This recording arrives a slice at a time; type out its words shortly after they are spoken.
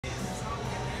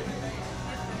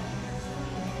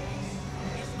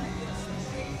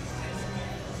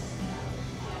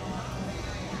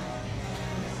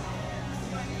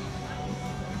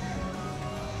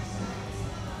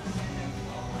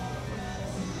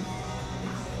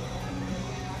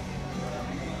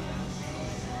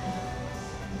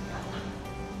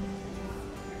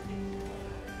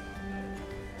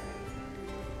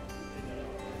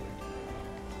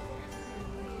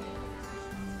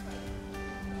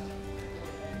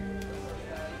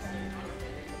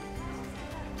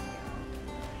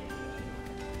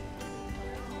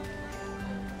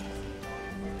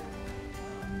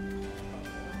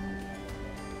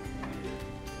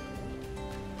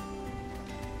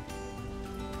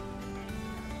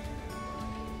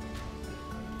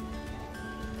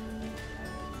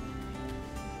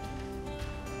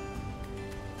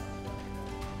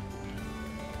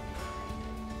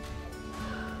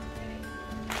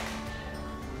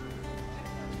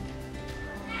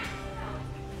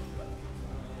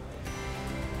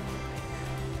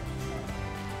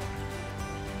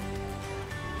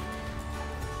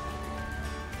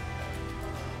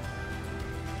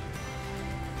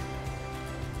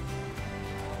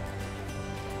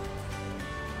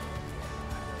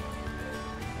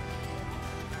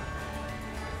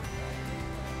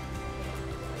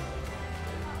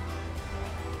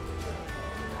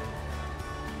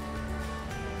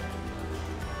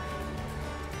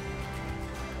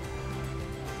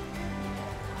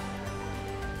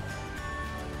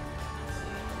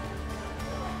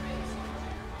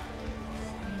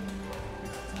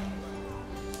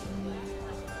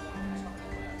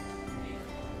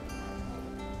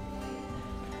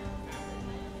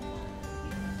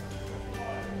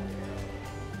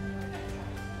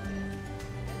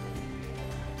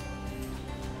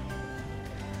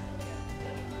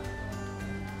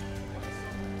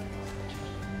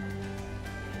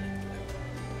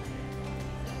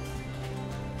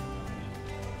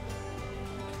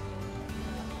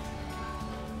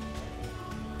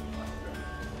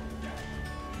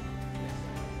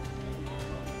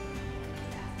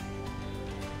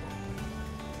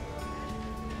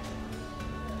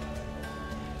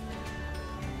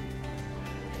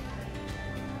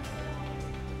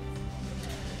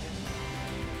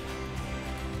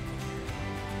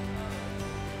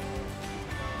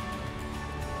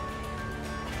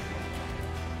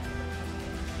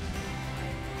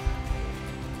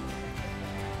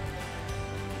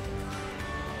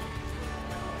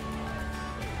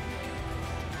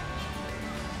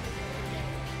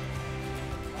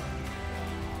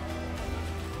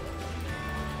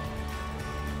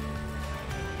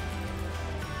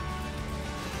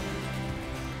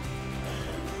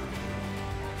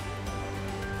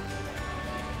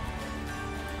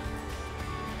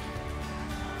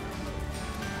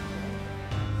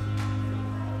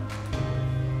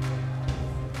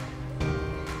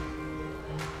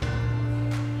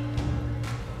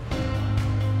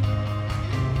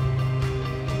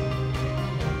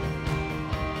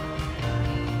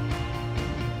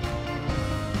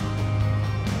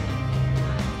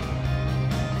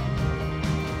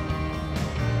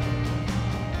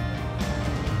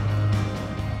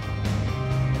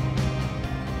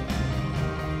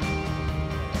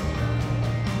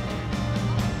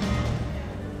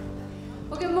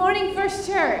Good morning, First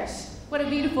Church. What a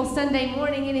beautiful Sunday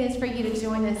morning it is for you to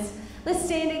join us. Let's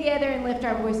stand together and lift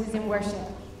our voices in worship.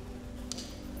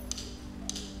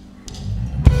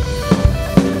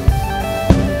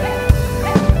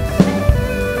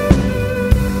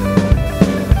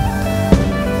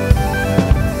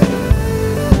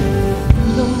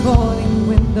 In the morning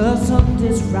when the sun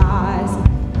just rises,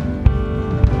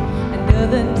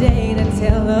 another day to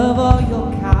tell of all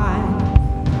your kind.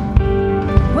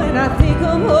 When I think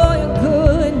of all your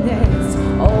goodness,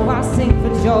 oh, I sing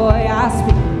for joy, I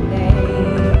speak your name.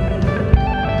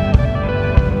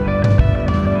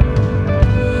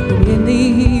 And in the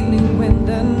evening when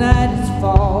the night is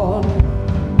falling,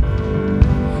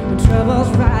 when troubles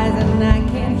rise and I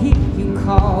can't hear you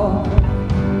call,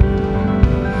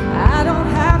 I don't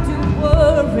have to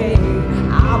worry,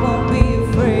 I won't be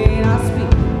afraid, I'll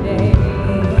speak your name.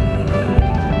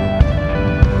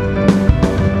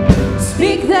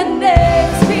 Speak the name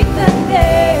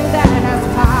that has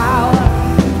power.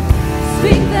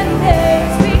 Speak the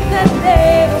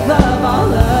name above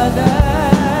all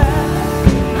others.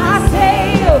 My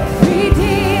Savior,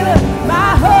 Redeemer, my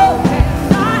hope and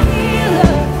my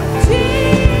healer,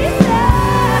 Jesus,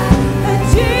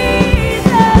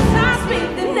 Jesus, I speak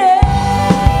the name.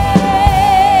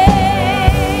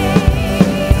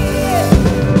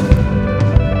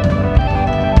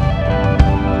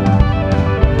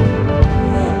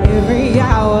 Every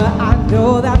hour I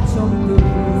know that you'll move,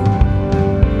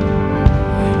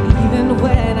 even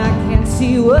when I can't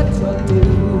see what you'll do.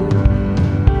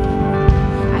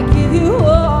 I give you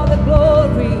all the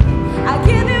glory, I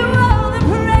give you all the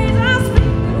praise, I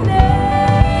speak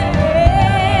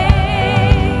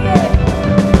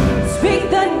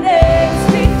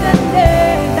the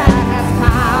name that has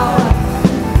power.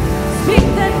 Speak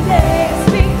the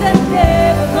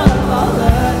name above all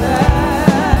others.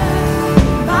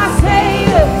 My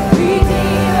Savior,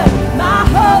 Redeemer, my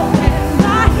hope and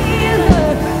my healer,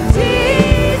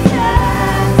 Jesus,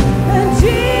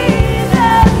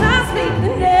 Jesus, I speak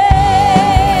the name.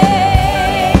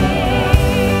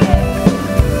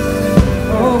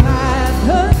 Oh,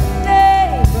 the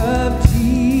name of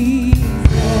Jesus,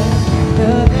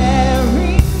 the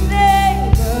very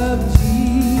name of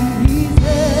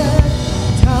Jesus.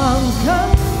 Tongues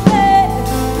confess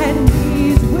and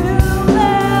knees will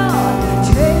bow,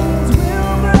 chains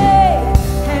will break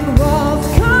and walls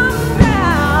come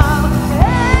down.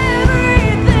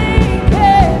 Everything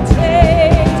can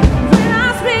change when I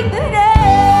speak the name.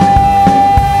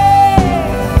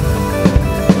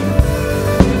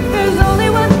 There's only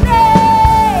one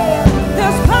name,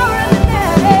 there's power in the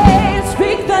name.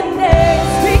 Speak the name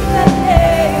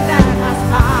that has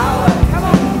power. Come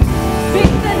on.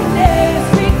 Speak the name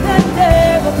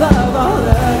above all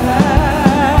others.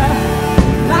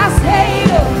 My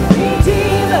Savior,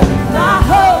 Redeemer, my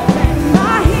hope and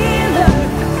my healer,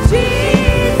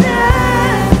 Jesus,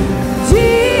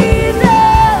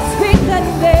 Jesus. Speak the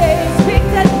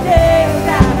name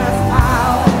that has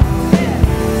power.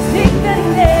 Speak the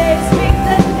name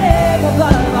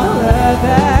above all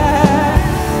others.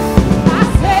 My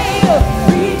Savior,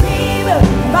 Redeemer,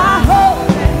 my hope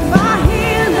and my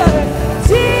healer,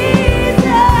 Jesus,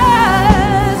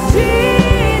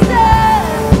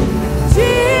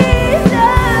 Jesus,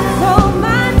 oh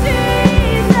my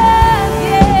Jesus,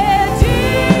 yeah,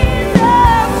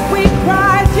 Jesus, we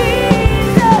cry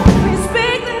Jesus, we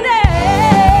speak the name.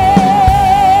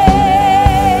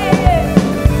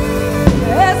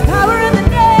 There's power in the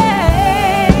name.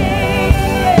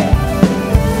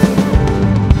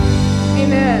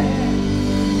 Amen.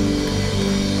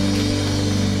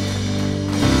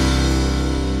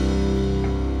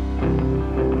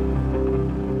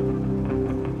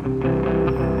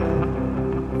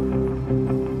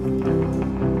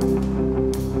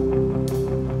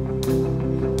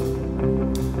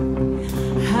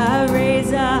 I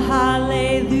raise a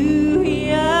hallelujah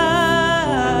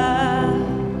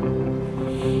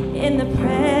in the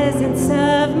presence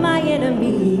of my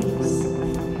enemies.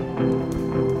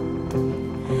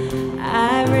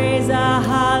 I raise a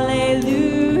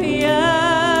hallelujah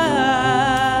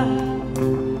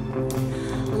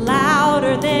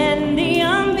louder than the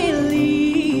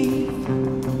unbelief.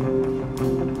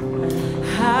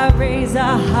 I raise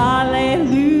a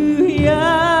hallelujah.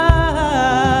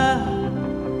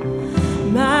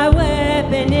 My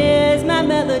weapon is my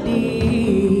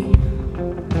melody.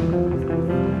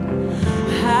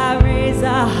 I raise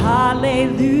a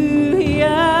hallelujah.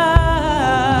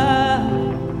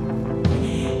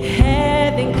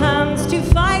 Heaven comes to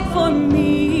fight for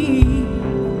me.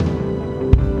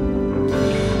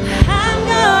 I'm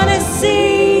gonna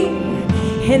sing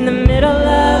in the middle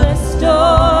of the storm.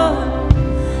 storm.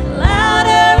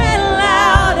 Louder and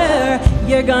louder,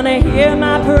 you're gonna hear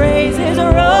my praises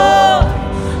roar.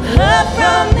 Up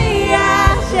from the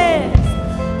ashes,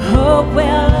 hope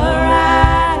will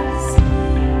arise.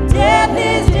 Death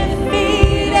is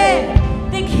defeated,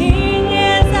 the King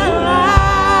is alive.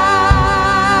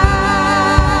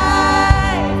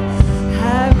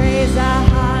 I raise a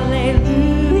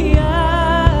hallelujah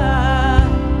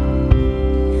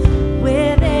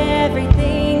with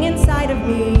everything inside of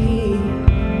me.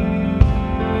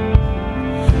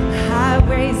 I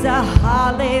raise a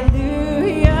hallelujah.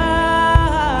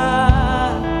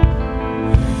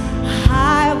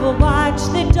 I will watch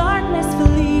the darkness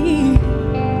flee.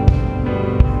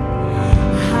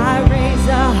 I raise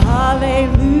a hallelujah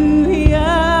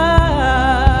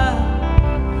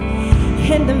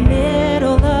in the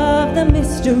middle of the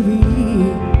mystery.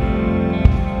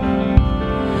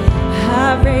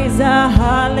 I raise a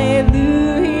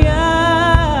hallelujah.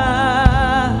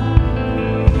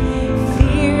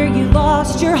 Fear, you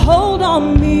lost your hold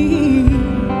on me.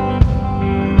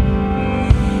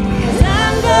 'Cause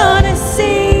I'm gonna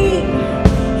sing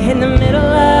in the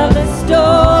middle of the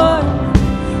storm.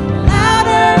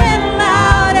 Louder and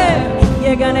louder,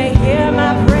 you're gonna hear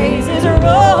my praises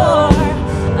roar.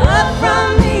 Up from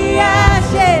the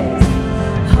ashes,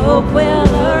 hope will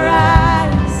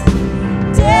arise.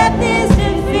 Death is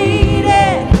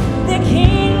defeated, the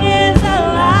King is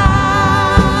alive.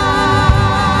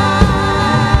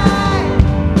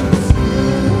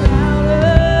 Sing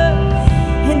louder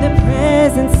in the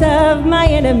presence of my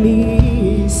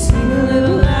enemies. Sing a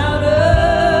little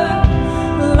louder,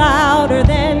 louder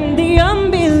than the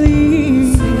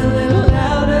unbelief. Sing a little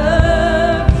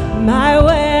louder, my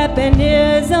weapon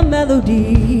is a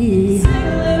melody. Sing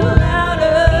a little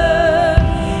louder,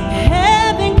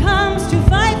 heaven comes to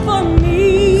fight for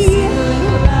me. Sing a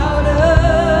little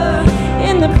louder,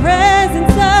 in the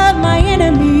presence of my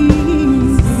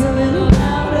enemies. Sing a little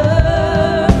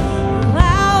louder,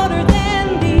 louder than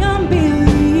the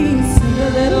unbelief. Sing a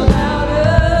little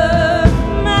louder,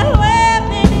 my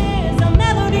weapon is a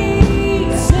melody.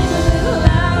 Sing a little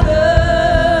louder,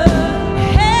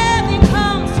 heaven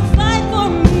comes to fight for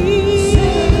me.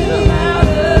 Sing a little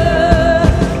louder,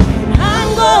 and I'm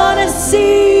gonna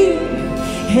sing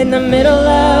in the middle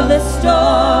of the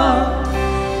storm.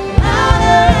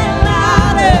 Louder and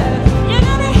louder, you're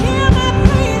gonna hear my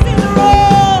praises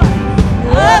roar.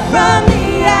 Up from the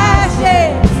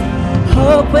ashes,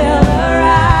 hope will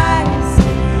arise.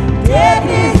 Death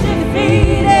is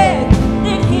defeated,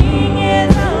 the King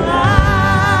is alive.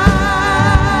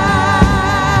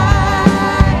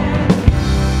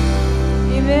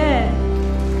 Amen.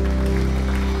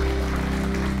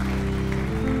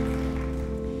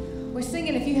 We're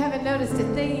singing, if you haven't noticed, a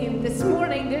theme. This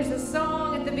morning, there's a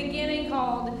song at the beginning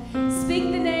called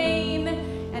Speak the Name,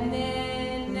 and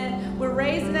then we're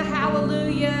raising a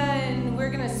hallelujah, and we're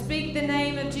going to speak the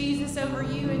name of Jesus over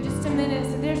you in just a minute.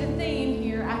 So there's a theme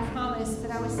here, I promise,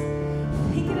 but I was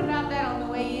thinking about that on the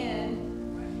way in.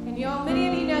 And y'all, many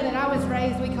of you know that I was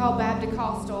raised, we call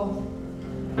Baptist-Costal.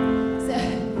 So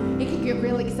it could get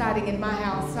really exciting in my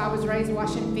house. I was raised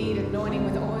washing feet, anointing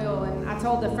with oil, and I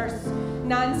told the first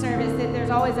 9 service that there's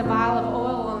always a vial of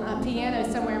oil on a piano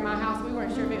somewhere in my house. We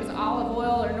weren't sure if it was olive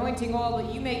oil or anointing oil,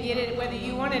 but you may get it whether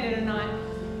you wanted it or not.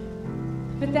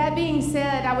 But that being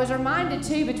said, I was reminded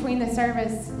too between the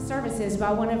services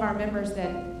by one of our members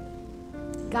that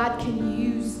God can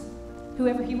use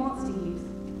whoever he wants to use,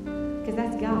 because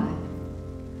that's God.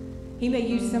 He may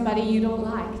use somebody you don't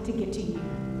like to get to you.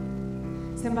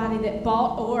 Somebody that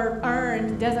bought or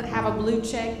earned doesn't have a blue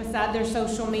check beside their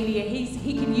social media.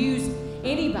 He can use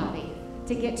anybody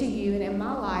to get to you. And in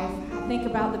my life, I think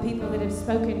about the people that have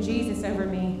spoken Jesus over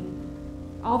me.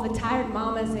 All the tired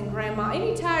mamas and grandma.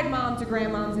 Any tired moms or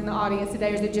grandmoms in the audience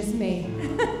today, or is it just me?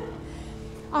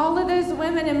 All of those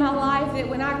women in my life that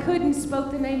when I couldn't spoke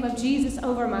the name of Jesus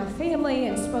over my family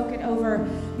and spoke it over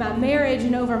my marriage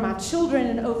and over my children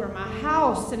and over my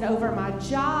house and over my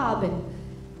job. And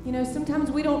you know,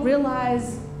 sometimes we don't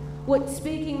realize what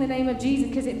speaking the name of Jesus,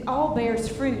 because it all bears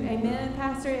fruit. Amen,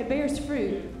 Pastor? It bears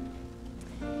fruit.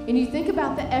 And you think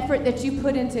about the effort that you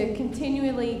put into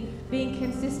continually being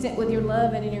consistent with your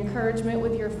love and your encouragement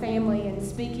with your family and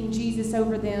speaking Jesus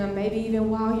over them, maybe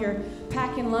even while you're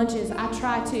packing lunches. I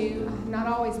try to. I'm not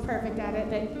always perfect at it,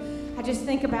 but I just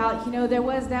think about, you know, there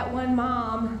was that one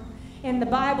mom in the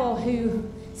Bible whose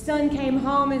son came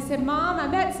home and said, "Mom, I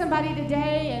met somebody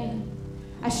today and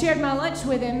I shared my lunch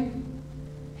with him."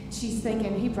 And she's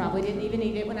thinking, he probably didn't even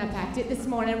eat it when I packed it this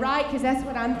morning, right? Because that's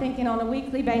what I'm thinking on a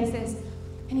weekly basis.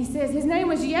 And he says, his name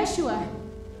was Yeshua.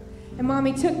 And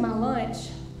Mommy took my lunch.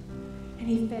 and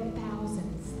he fed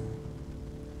thousands.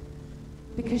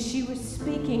 Because she was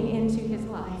speaking into his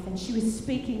life, and she was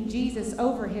speaking Jesus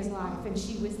over his life, and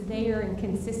she was there and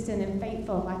consistent and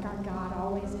faithful like our God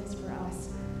always is for us.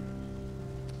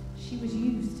 She was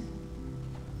used.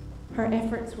 Her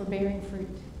efforts were bearing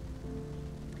fruit.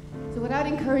 So what I'd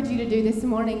encourage you to do this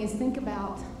morning is think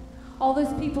about all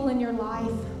those people in your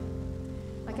life.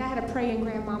 Like I had a praying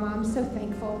grandmama, I'm so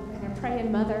thankful, and a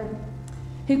praying mother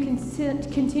who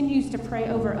continues to pray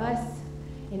over us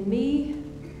and me.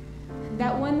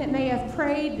 That one that may have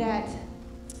prayed that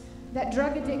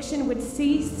drug addiction would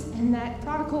cease and that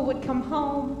prodigal would come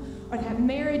home, or that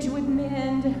marriage would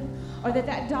mend, or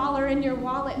that dollar in your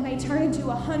wallet may turn into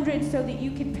 100 so that you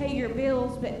can pay your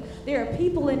bills. But there are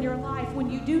people in your life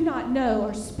when you do not know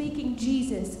are speaking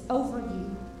Jesus over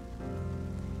you.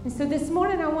 And so this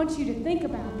morning I want you to think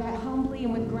about that humbly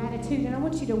and with gratitude, and I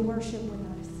want you to worship with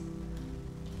us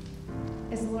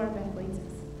as Laura Beth leads us.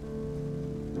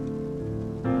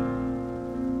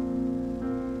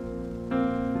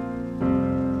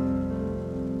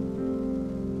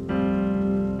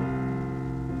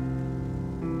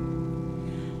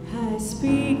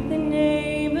 Speak the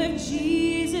name of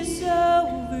Jesus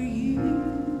over you.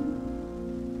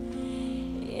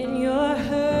 In your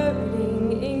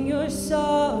hurting, in your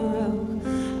sorrow,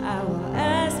 I will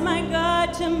ask my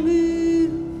God to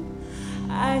move.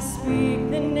 I speak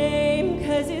the name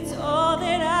 'cause it's all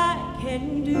that I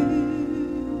can do.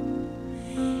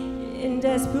 In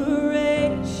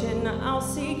desperation, I'll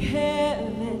seek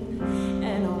heaven,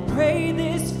 and I'll pray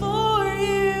this for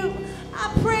you. I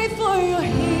pray for your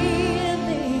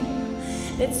healing,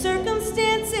 that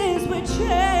circumstances would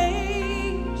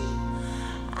change.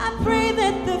 I pray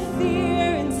that the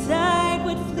fear inside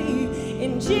would flee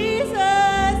in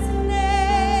Jesus'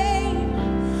 name.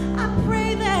 I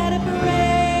pray that a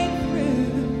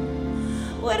breakthrough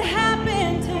would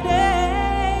happen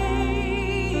today.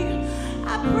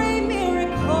 I pray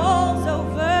miracles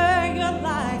over your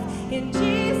life in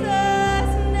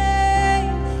Jesus' name,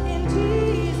 in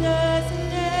Jesus'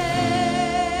 name.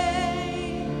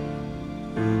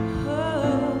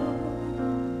 Oh,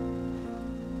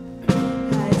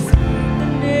 I speak the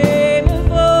name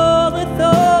of all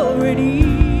authority,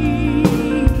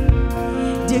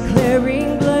 declaring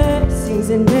blessings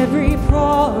in every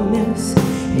promise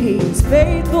He is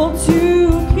faithful to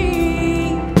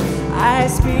keep. I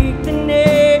speak the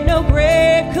name no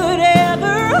grave could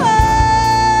ever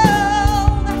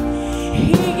hold.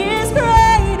 He is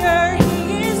greater,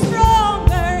 He is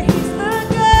stronger, He's the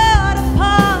God of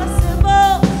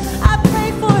possible. I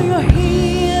pray for your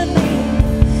healing,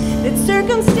 that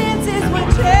circumstances would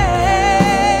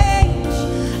change.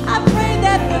 I pray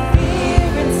that the fear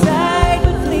inside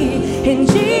would flee in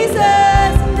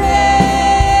Jesus'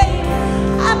 name.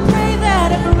 I pray that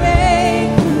a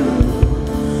breakthrough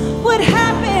would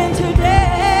happen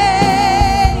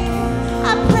today.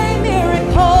 I pray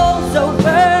miracles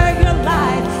over your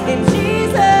life in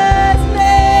Jesus'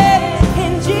 name,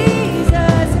 in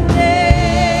Jesus' name.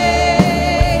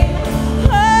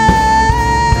 Oh,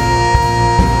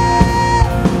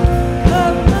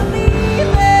 come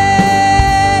believe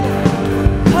it,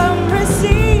 come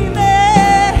receive it.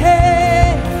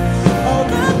 All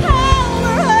the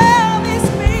power of His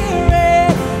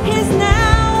Spirit is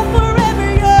now forever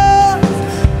yours.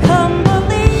 Come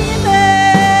believe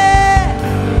it,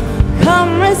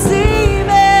 come receive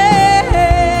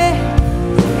it.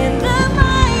 In the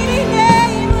mighty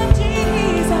name of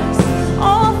Jesus,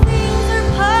 all things are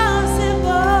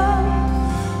possible.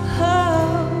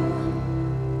 Oh,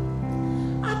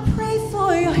 I pray for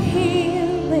your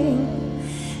healing,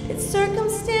 that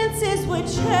circumstances would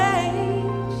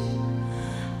change.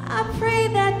 I pray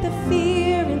that the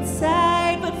fear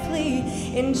inside would flee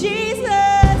in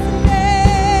Jesus'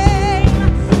 name.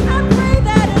 I pray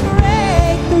that a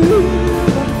breakthrough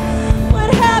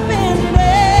would happen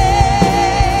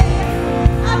today.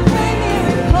 I pray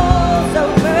miracles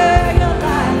over your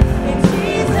life in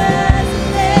Jesus'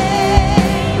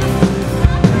 name.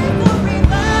 I pray for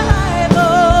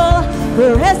revival,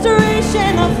 for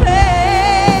restoration of faith.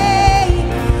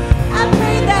 I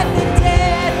pray that the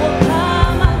dead will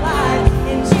come alive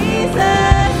in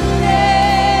Jesus' name.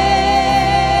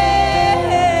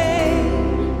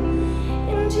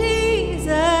 In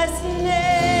Jesus'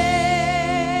 name.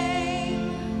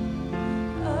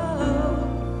 Oh.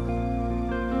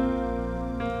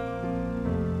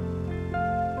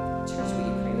 Church, will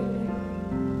you pray with me?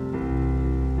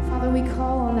 Father, we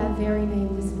call on that very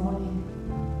name this morning.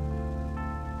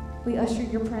 We usher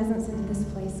your presence into this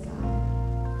place, God.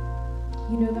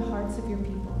 You know the hearts of your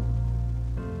people.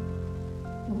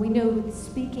 And we know that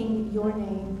speaking your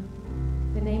name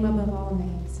the name above all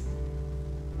names.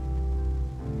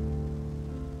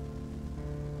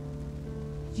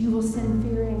 You will send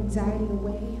fear and anxiety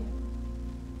away.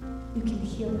 You can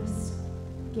heal us,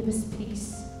 give us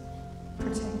peace,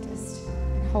 protect us,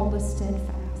 and hold us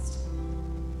steadfast.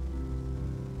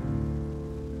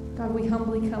 God, we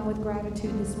humbly come with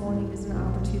gratitude this morning as an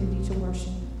opportunity to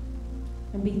worship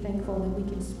and be thankful that we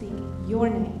can speak your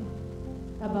name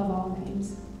above all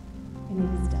names, and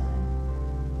it is done.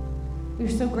 We're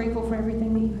so grateful for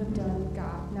everything that you have done,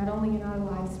 God, not only in our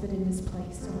lives, but in this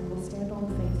place. So we will stand on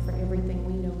faith for everything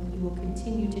we know you will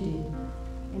continue to do.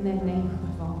 In that name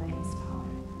above all names, Father.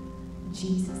 In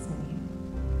Jesus' name,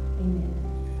 amen.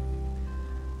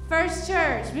 First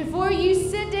Church, before you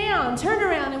sit down, turn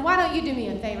around and why don't you do me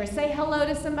a favor? Say hello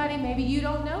to somebody maybe you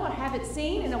don't know or haven't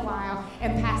seen in a while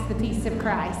and pass the peace of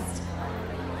Christ.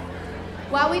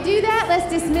 While we do that, let's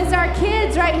dismiss our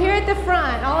kids right here at the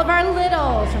front. All of our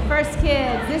littles for First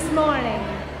Kids this morning.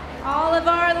 All of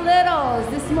our littles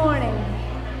this morning.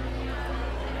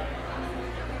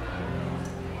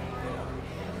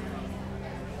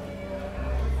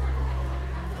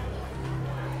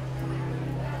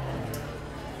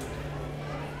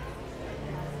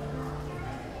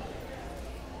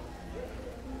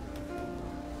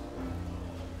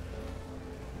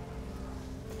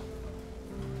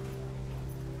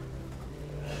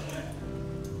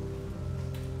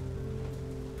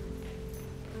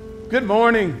 Good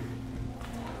morning.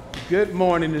 Good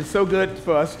morning. It's so good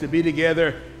for us to be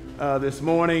together this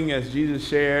morning as Jesus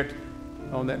shared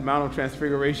on that Mount of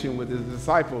Transfiguration with his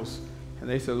disciples. And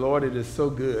they said, Lord, it is so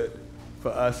good for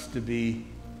us to be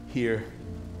here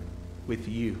with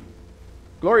you.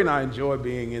 Gloria and I enjoy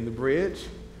being in the bridge,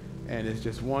 and it's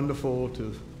just wonderful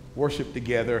to worship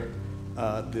together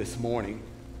this morning.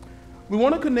 We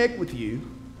want to connect with you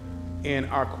in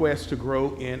our quest to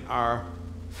grow in our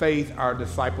faith, our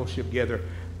discipleship together.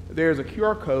 There's a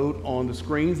QR code on the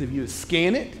screens. If you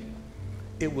scan it,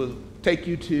 it will take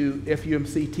you to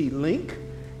FUMCT link,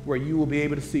 where you will be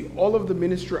able to see all of the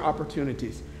ministry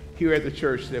opportunities here at the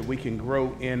church that we can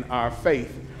grow in our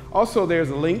faith. Also,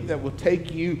 there's a link that will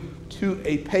take you to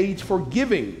a page for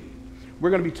giving.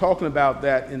 We're going to be talking about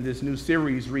that in this new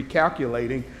series,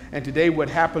 Recalculating, and today what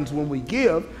happens when we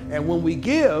give. And when we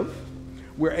give,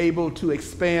 we're able to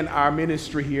expand our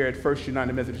ministry here at First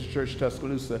United Methodist Church,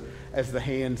 Tuscaloosa, as the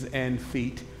hands and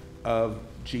feet of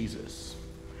Jesus.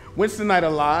 Wednesday Night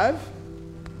Alive,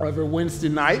 every Wednesday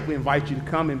night, we invite you to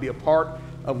come and be a part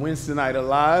of Wednesday Night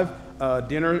Alive.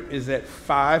 Dinner is at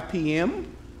 5 p.m.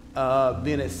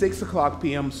 Then at 6 o'clock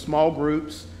p.m., small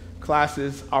groups,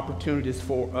 classes, opportunities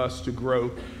for us to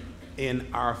grow in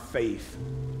our faith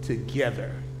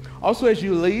together. Also, as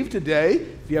you leave today,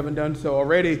 if you haven't done so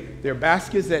already, there are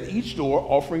baskets at each door,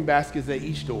 offering baskets at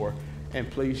each door, and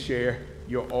please share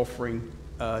your offering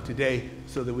today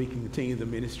so that we can continue the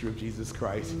ministry of Jesus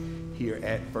Christ here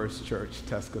at First Church,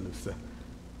 Tuscaloosa.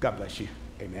 God bless you.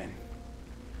 Amen.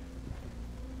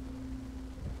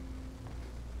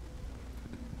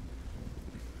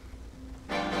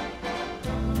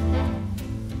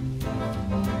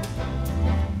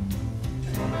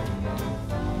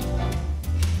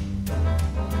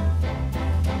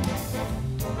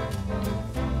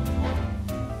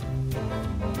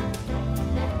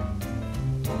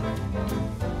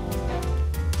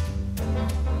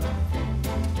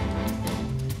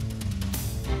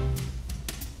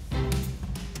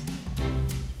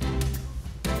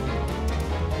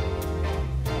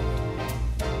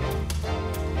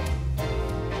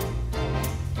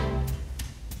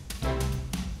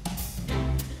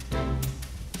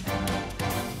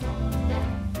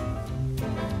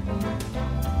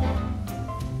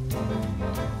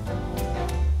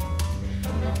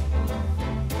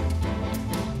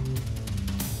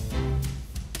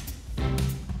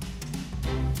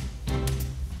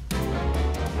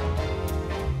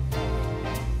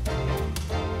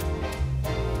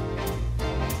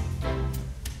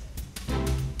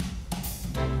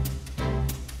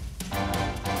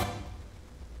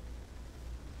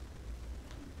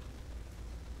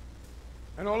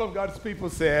 And all of God's people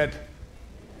said,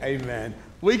 amen.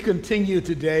 We continue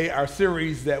today our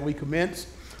series that we commenced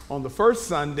on the first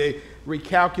Sunday,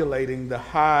 Recalculating the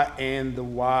How and the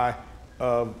Why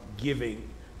of Giving,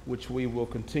 which we will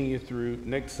continue through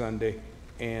next Sunday.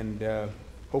 And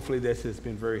hopefully this has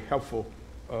been very helpful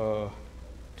to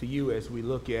you as we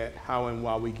look at how and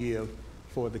why we give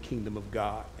for the kingdom of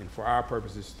God and for our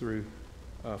purposes through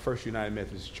First United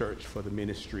Methodist Church for the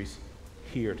ministries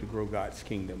here to grow God's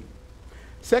kingdom.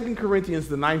 2 Corinthians,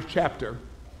 the 9th chapter,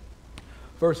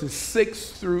 verses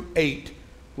 6 through 8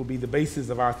 will be the basis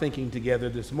of our thinking together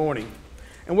this morning.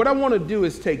 And what I want to do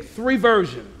is take 3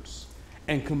 versions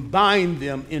and combine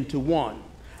them into one.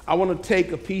 I want to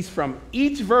take a piece from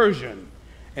each version,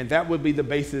 and that would be the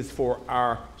basis for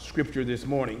our scripture this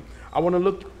morning. I want to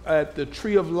look at the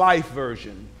Tree of Life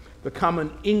version, the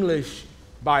Common English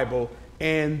Bible,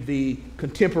 and the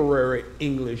Contemporary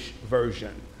English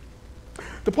version.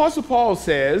 The Apostle Paul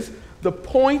says, "The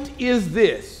point is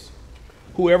this: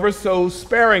 whoever sows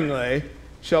sparingly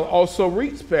shall also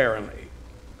reap sparingly,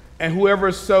 and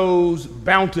whoever sows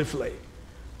bountifully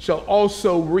shall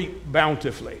also reap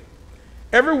bountifully.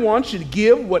 Everyone should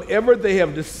give whatever they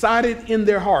have decided in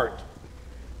their heart.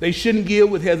 They shouldn't give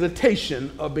with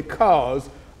hesitation or because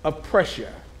of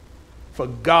pressure, for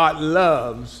God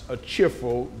loves a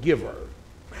cheerful giver."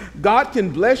 God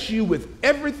can bless you with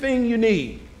everything you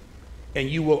need, and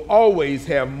you will always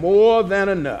have more than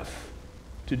enough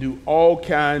to do all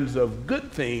kinds of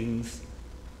good things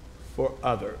for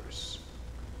others.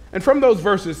 And from those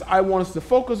verses, I want us to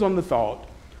focus on the thought,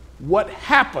 what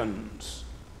happens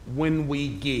when we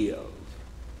give?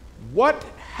 What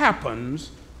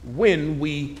happens when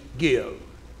we give?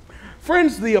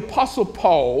 Friends, the Apostle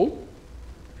Paul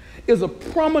is a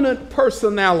prominent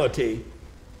personality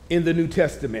in the New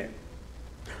Testament.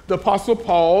 The Apostle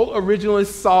Paul, originally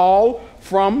Saul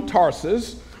from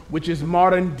Tarsus, which is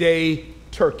modern-day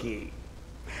Turkey.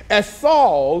 As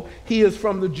Saul, he is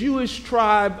from the Jewish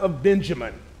tribe of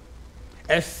Benjamin.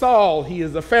 As Saul, he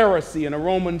is a Pharisee and a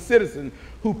Roman citizen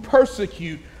who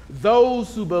persecute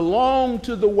those who belong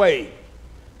to the way,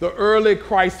 the early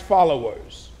Christ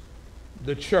followers,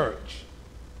 the church.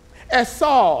 As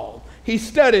Saul, he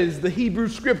studies the Hebrew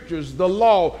scriptures, the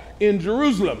law in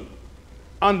Jerusalem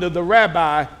under the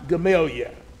Rabbi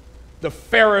Gamaliel, the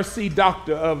Pharisee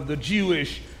doctor of the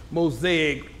Jewish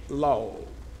Mosaic law.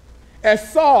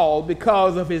 As Saul,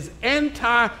 because of his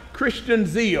anti-Christian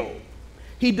zeal,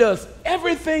 he does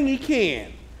everything he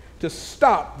can to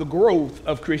stop the growth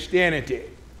of Christianity.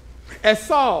 As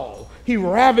Saul, he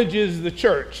ravages the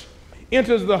church,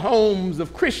 enters the homes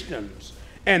of Christians,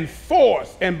 and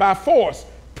by force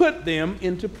put them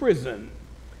into prison.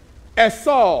 As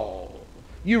Saul,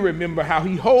 you remember how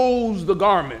he holds the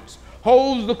garments,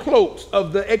 holds the cloaks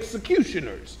of the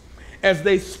executioners as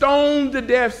they stoned to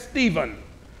death Stephen,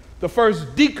 the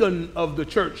first deacon of the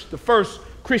church, the first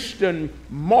Christian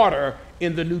martyr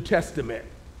in the New Testament.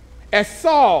 As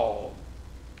Saul,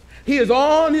 he is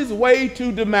on his way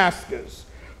to Damascus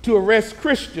to arrest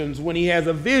Christians when he has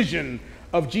a vision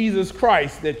of Jesus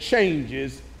Christ that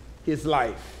changes his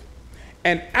life.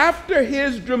 And after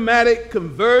his dramatic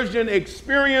conversion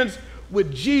experience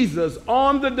with Jesus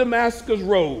on the Damascus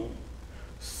road,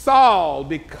 Saul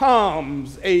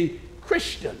becomes a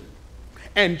Christian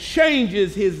and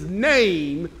changes his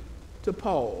name to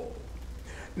Paul.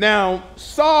 Now,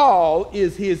 Saul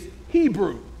is his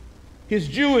Hebrew, his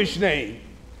Jewish name.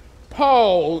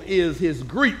 Paul is his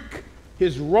Greek,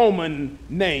 his Roman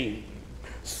name.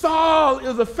 Saul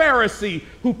is a Pharisee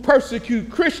who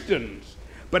persecutes Christians,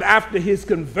 but after his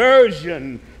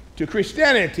conversion to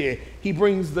Christianity, he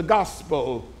brings the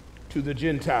gospel to the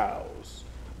Gentiles.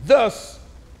 Thus,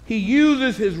 he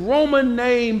uses his Roman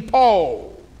name,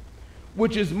 Paul,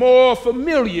 which is more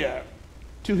familiar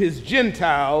to his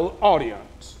Gentile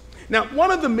audience. Now,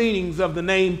 one of the meanings of the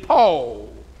name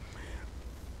Paul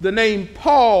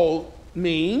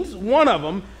means, one of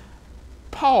them,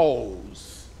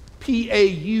 pause,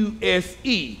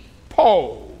 P-A-U-S-E,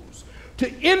 pause,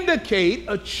 to indicate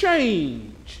a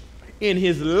change in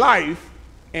his life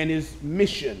and his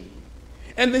mission.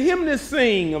 And the hymnists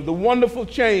sing of the wonderful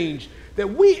change that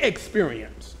we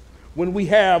experience when we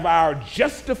have our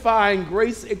justifying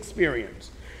grace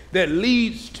experience that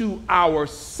leads to our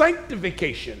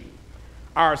sanctification,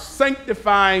 our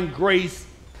sanctifying grace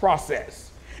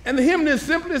process. And the hymnist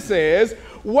simply says,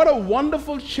 what a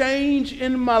wonderful change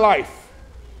in my life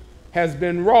has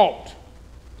been wrought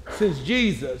since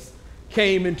Jesus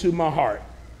came into my heart.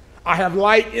 I have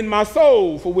light in my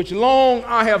soul, for which long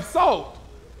I have sought,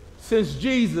 since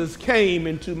Jesus came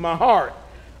into my heart.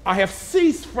 I have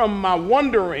ceased from my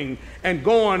wandering and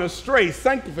going astray,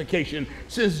 sanctification,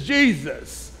 since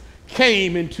Jesus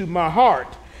came into my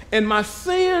heart. And my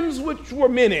sins, which were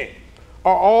many,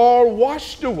 are all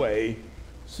washed away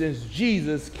since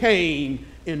Jesus came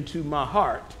into my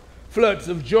heart. Floods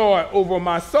of joy over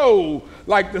my soul,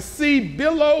 like the sea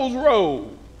billows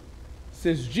roll,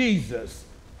 since Jesus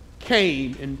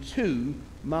came into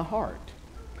my heart.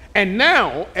 And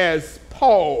now, as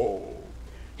Paul,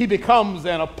 he becomes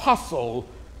an apostle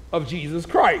of Jesus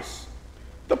Christ.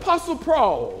 The Apostle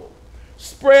Paul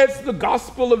spreads the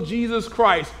gospel of Jesus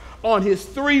Christ on his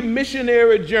 3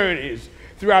 missionary journeys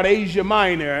throughout Asia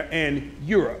Minor and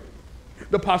Europe.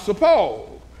 The Apostle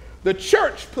Paul, the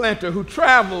church planter who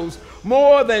travels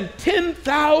more than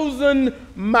 10,000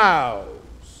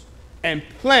 miles and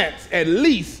plants at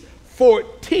least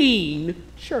 14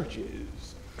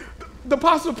 churches. The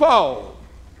Apostle Paul,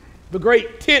 the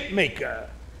great tent maker.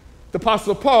 The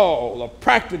Apostle Paul, a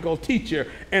practical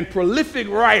teacher and prolific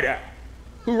writer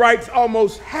who writes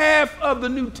almost half of the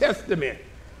New Testament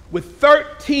with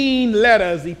 13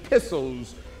 letters,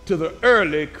 epistles to the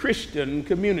early Christian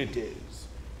communities.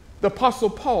 The Apostle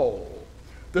Paul,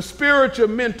 the spiritual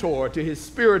mentor to his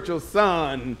spiritual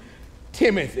son,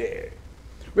 Timothy.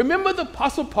 Remember, the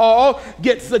Apostle Paul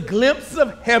gets a glimpse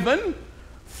of heaven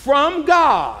from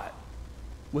God.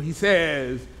 Well, he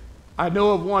says, I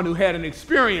know of one who had an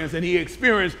experience, and he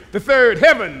experienced the third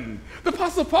heaven. The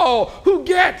Apostle Paul, who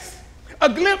gets a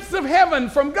glimpse of heaven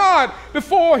from God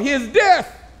before his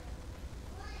death.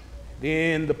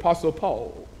 Then the Apostle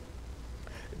Paul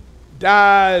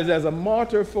dies as a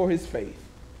martyr for his faith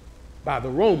by the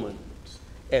Romans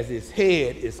as his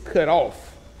head is cut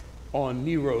off on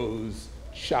Nero's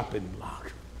chopping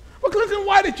block. Well, Clinton,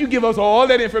 why did you give us all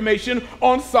that information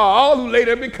on Saul, who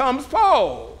later becomes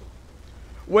Paul?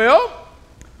 Well,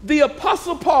 the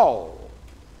Apostle Paul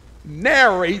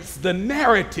narrates the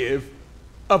narrative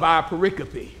of our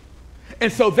pericope.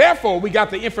 And so therefore, we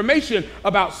got the information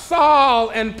about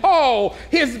Saul and Paul,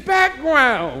 his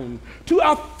background, to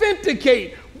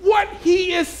authenticate what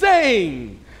he is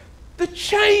saying, the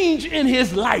change in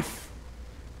his life.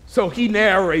 So he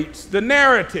narrates the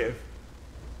narrative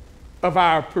of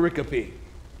our pericope.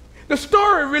 The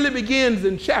story really begins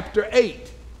in chapter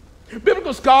 8.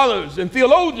 Biblical scholars and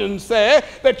theologians say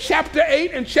that chapter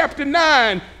 8 and chapter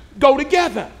 9 go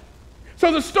together.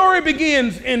 So the story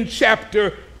begins in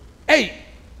chapter 8.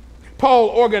 Paul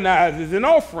organizes an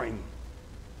offering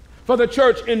for the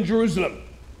church in Jerusalem.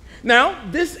 Now,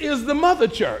 this is the mother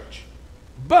church,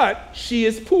 but she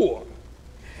is poor.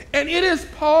 And it is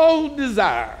Paul's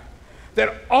desire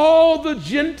that all the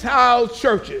Gentile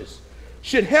churches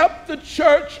should help the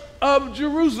church of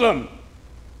Jerusalem,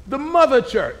 the mother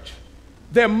church,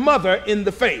 their mother in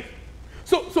the faith.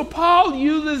 So Paul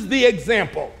uses the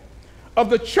example of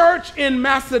the church in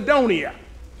Macedonia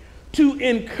to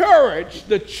encourage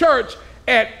the church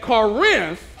at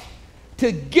Corinth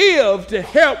to give to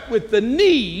help with the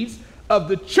needs of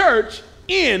the church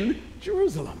in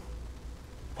Jerusalem.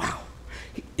 Wow.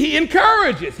 He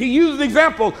encourages, he uses the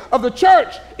example of the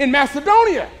church in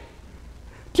Macedonia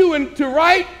to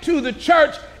write to the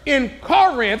church in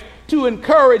Corinth to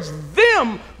encourage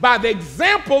them by the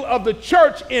example of the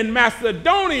church in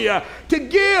Macedonia to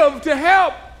give to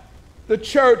help the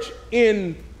church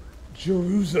in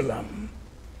Jerusalem.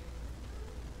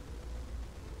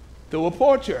 Though a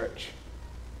poor church,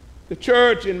 the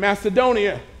church in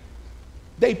Macedonia,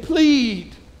 they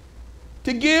plead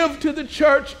to give to the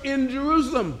church in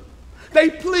Jerusalem. They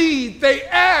plead, they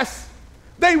ask,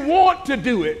 they want to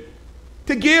do it,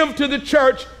 to give to the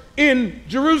church in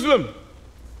Jerusalem.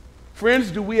 Friends,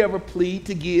 do we ever plead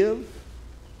to give?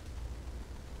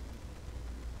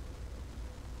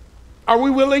 Are we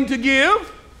willing to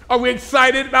give? Are we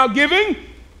excited about giving?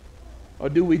 Or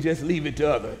do we just leave it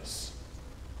to others?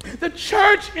 The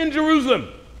church in Jerusalem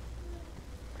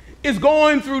is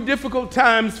going through difficult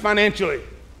times financially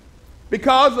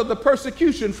because of the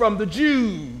persecution from the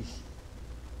Jews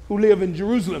who live in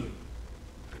Jerusalem.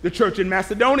 The church in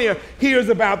Macedonia hears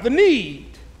about the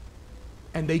need,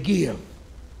 and they give.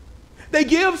 They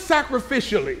give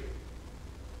sacrificially.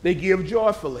 They give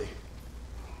joyfully.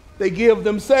 They give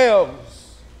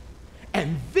themselves.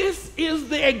 And this is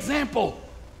the example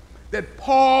that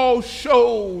Paul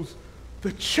shows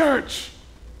the church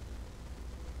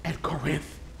at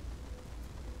Corinth.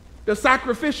 The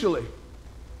sacrificially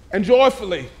and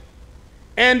joyfully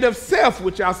and of self,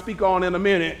 which I'll speak on in a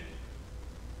minute,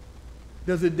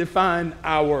 does it define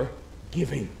our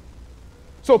giving.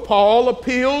 So Paul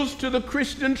appeals to the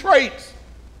Christian traits.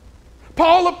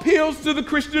 Paul appeals to the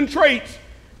Christian traits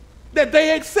that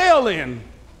they excel in: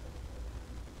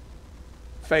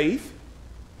 faith,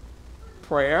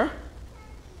 prayer,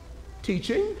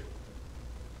 teaching,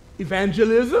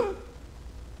 evangelism,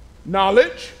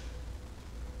 knowledge,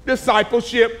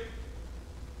 discipleship,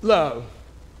 love.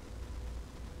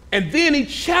 And then he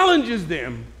challenges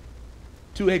them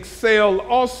to excel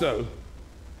also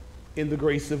in the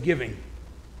grace of giving.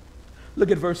 Look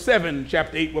at verse 7,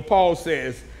 chapter 8, where Paul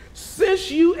says,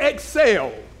 "Since you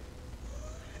excel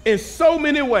in so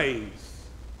many ways,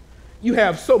 you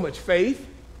have so much faith,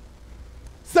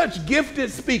 such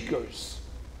gifted speakers,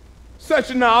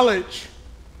 such knowledge,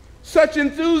 such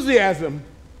enthusiasm,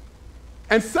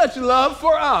 and such love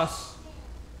for us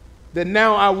that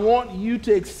now I want you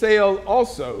to excel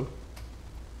also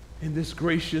in this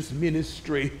gracious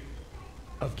ministry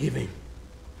of giving.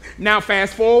 Now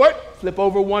fast forward, flip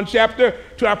over one chapter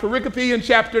to our pericope in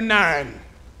chapter 9.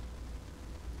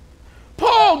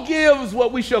 Paul gives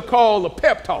what we shall call a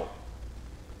pep talk.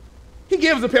 He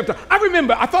gives a pep talk.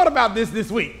 I thought about this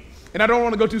week, and I don't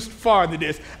want to go too far into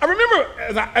this. I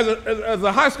remember as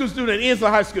a high school student at Inslee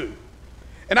High School,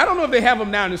 and I don't know if they have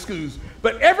them now in the schools,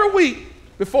 but every week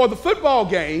before the football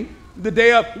game, the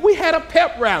day up, we had a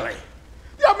pep rally.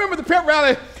 Y'all remember the pep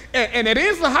rally? And at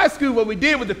Inslee High School, what we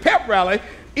did with the pep rally,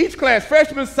 each class,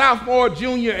 freshman, sophomore,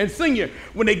 junior, and senior,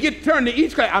 when they get turned to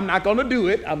each class, I'm not going to do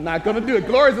it.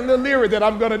 Gloria's a little leery that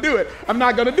I'm going to do it. I'm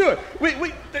not going to do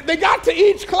it. They got to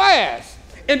each class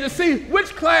and to see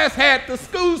which class had the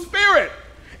school spirit.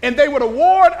 And they would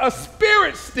award a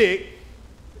spirit stick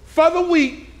for the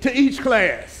week to each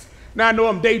class. Now, I know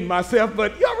I'm dating myself,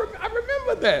 but I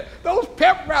remember that. Those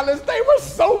pep rallies, they were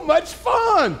so much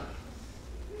fun.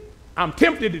 I'm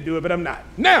tempted to do it, but I'm not.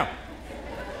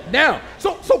 Now,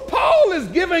 so Paul is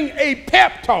giving a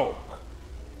pep talk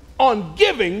on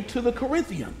giving to the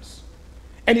Corinthians.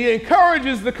 And he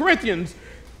encourages the Corinthians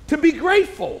to be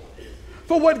grateful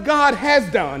for what God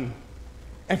has done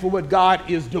and for what God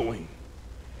is doing.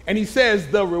 And he says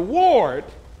the reward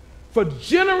for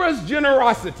generous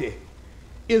generosity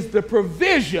is the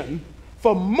provision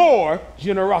for more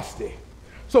generosity.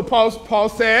 So Paul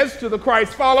says to the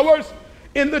Christ followers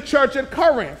in the church at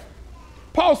Corinth,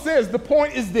 Paul says the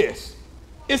point is this.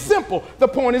 It's simple. The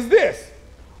point is this.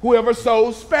 Whoever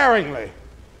sows sparingly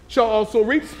shall also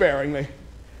reap sparingly.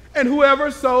 And whoever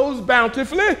sows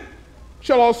bountifully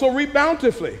shall also reap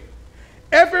bountifully.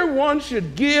 Everyone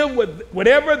should give with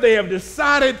whatever they have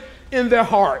decided in their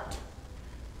heart.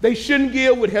 They shouldn't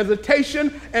give with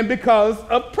hesitation and because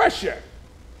of pressure.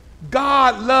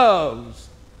 God loves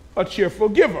a cheerful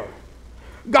giver.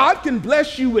 God can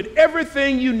bless you with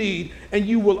everything you need, and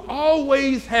you will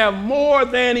always have more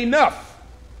than enough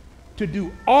to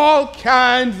do all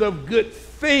kinds of good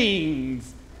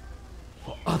things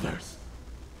for others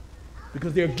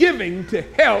because they're giving to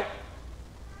help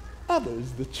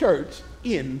others, the church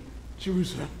in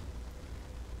Jerusalem.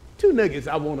 Two nuggets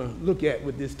I want to look at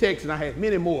with this text, and I had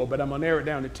many more, but I'm going to narrow it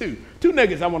down to two. Two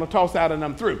nuggets I want to toss out and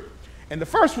I'm through. And the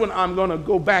first one, I'm going to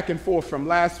go back and forth from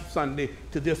last Sunday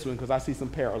to this one because I see some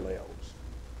parallels.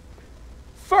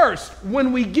 First,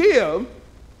 when we give,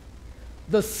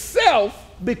 the self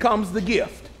becomes the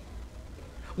gift.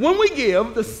 When we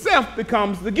give, the self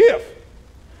becomes the gift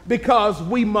because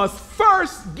we must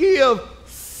first give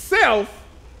self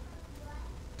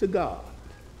to God.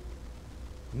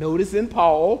 Notice in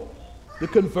Paul, the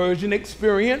conversion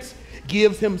experience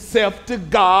gives himself to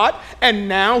God, and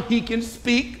now he can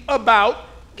speak about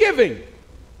giving.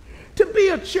 To be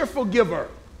a cheerful giver,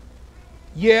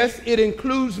 yes, it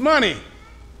includes money,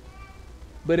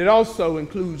 but it also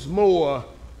includes more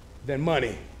than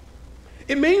money.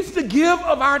 It means to give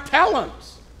of our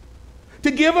talents,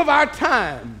 to give of our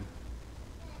time,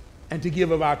 and to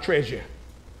give of our treasure.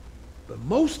 But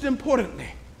most importantly,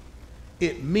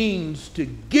 it means to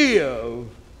give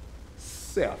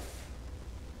self.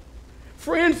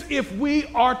 Friends, if we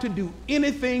are to do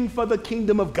anything for the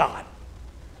kingdom of God,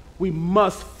 we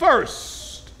must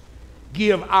first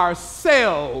give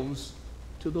ourselves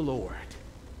to the Lord.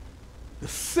 The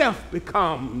self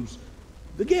becomes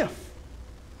the gift.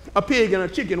 A pig and a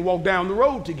chicken walk down the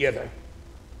road together.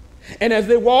 And as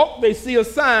they walk, they see a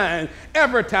sign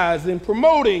advertising,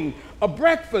 promoting a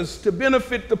breakfast to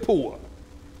benefit the poor.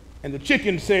 And the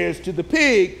chicken says to the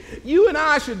pig, "You and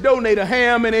I should donate a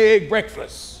ham and egg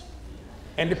breakfast."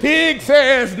 And the pig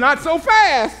says, "Not so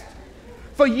fast.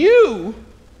 For you,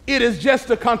 it is just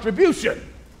a contribution.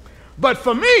 But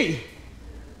for me,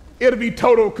 it'll be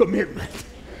total commitment."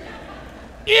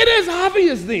 It is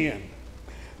obvious then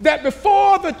that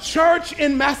before the church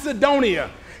in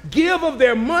Macedonia give of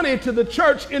their money to the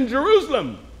church in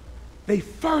Jerusalem, they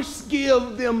first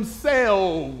give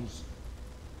themselves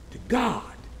to God.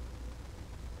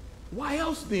 Why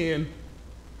else then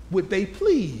would they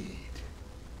plead?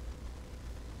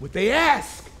 Would they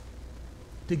ask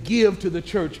to give to the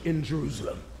church in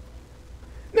Jerusalem?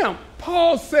 Now,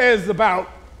 Paul says about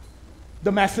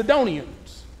the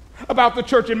Macedonians, about the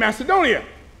church in Macedonia,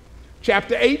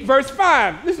 chapter 8, verse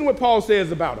 5. Listen to what Paul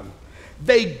says about them.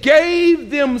 They gave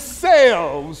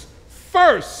themselves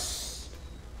first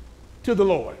to the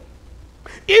Lord.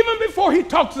 Even before he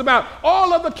talks about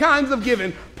all other kinds of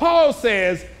giving, Paul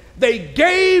says they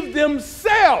gave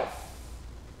themselves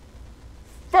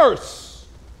first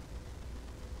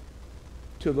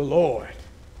to the Lord.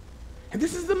 And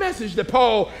this is the message that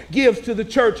Paul gives to the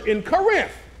church in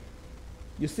Corinth.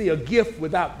 You see, a gift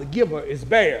without the giver is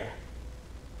bare.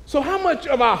 So how much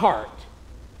of our heart,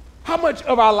 how much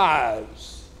of our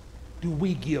lives do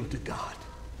we give to God?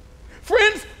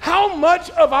 Friends, how much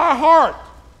of our heart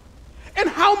and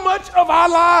how much of our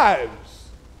lives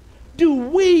do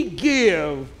we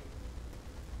give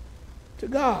to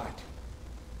God?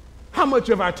 How much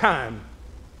of our time,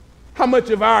 how much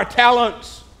of our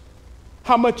talents,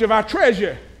 how much of our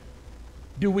treasure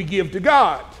do we give to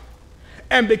God?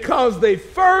 And because they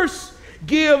first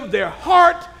give their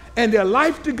heart and their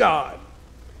life to God,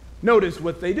 notice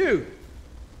what they do.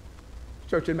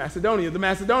 Church in Macedonia, the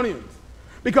Macedonians,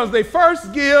 because they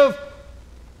first give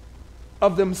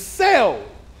of themselves,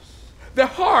 their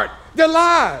heart, their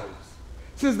lives.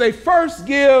 Since they first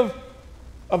give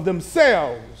of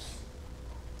themselves,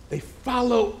 they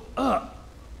follow up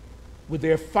with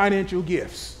their financial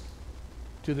gifts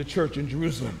to the church in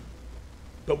Jerusalem.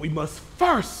 But we must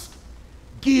first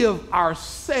give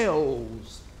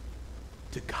ourselves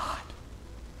to God.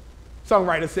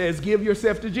 Songwriter says, give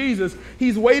yourself to Jesus.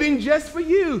 He's waiting just for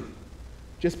you.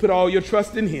 Just put all your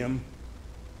trust in him,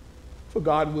 for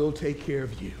God will take care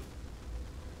of you.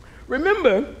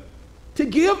 Remember, to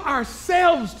give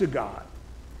ourselves to God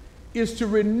is to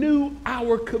renew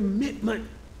our commitment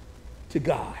to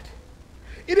God.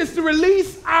 It is to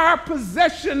release our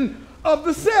possession of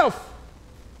the self.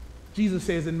 Jesus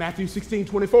says in Matthew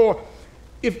 16:24,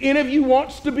 if any of you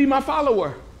wants to be my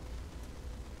follower,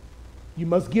 you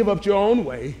must give up your own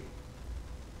way,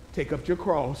 take up your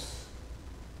cross,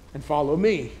 and follow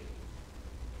me.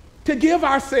 To give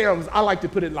ourselves, I like to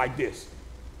put it like this.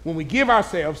 When we give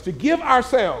ourselves, to give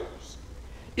ourselves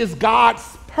is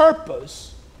God's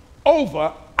purpose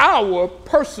over our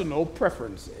personal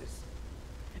preferences.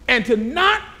 And to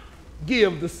not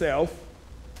give the self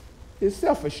is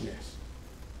selfishness,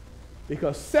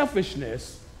 because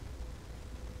selfishness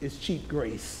is cheap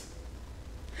grace.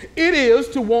 It is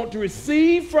to want to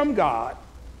receive from God,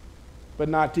 but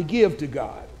not to give to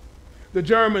God. The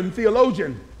German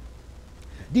theologian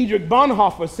Dietrich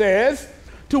Bonhoeffer says,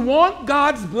 to want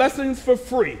God's blessings for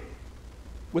free,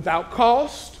 without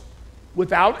cost,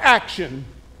 without action,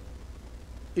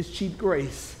 is cheap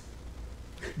grace.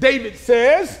 David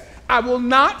says, I will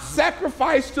not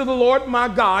sacrifice to the Lord my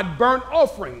God burnt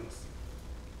offerings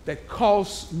that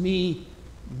cost me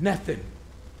nothing.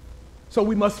 So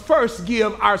we must first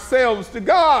give ourselves to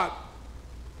God.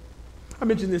 I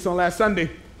mentioned this on last Sunday,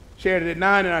 shared it at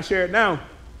 9, and I share it now.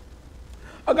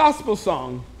 A gospel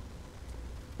song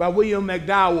by William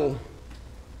McDowell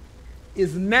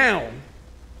is now,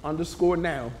 underscore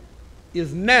now,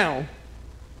 is now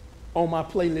on my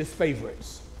playlist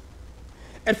favorites.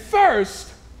 At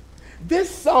first, this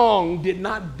song did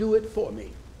not do it for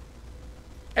me.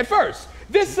 At first,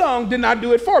 this song did not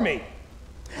do it for me.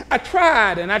 I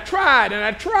tried and I tried and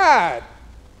I tried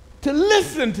to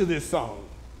listen to this song,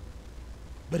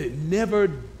 but it never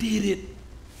did it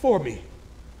for me.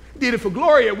 Did it for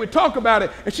Gloria. We talk about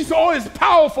it, and she said, oh, it's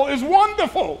powerful, it's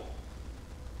wonderful.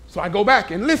 So I go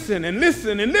back and listen and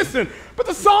listen and listen, but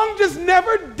the song just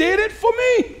never did it for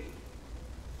me.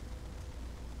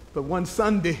 But one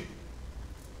Sunday,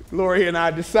 Gloria and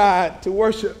I decide to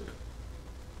worship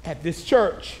at this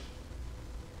church.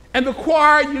 And the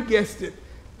choir, you guessed it,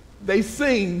 they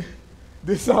sing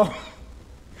this song.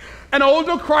 An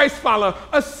older Christ follower,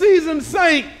 a seasoned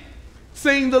saint,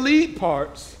 sing the lead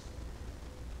parts.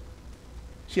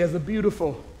 She has a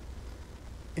beautiful,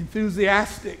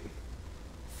 enthusiastic,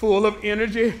 full of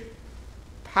energy,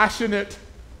 passionate,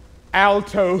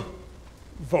 alto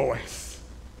voice.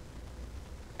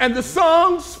 And the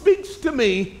song speaks to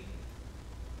me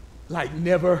like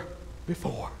never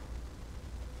before.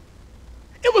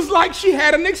 It was like she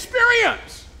had an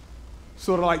experience,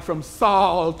 sort of like from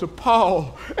Saul to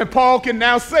Paul. And Paul can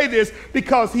now say this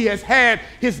because he has had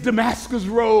his Damascus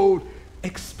Road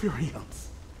experience.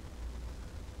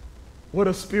 What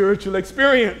a spiritual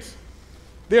experience.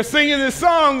 They're singing this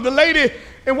song, the lady,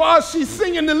 and while she's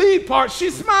singing the lead part,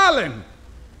 she's smiling.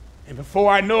 And before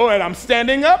I know it, I'm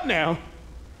standing up now.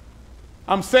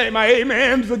 I'm saying my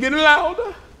amens are getting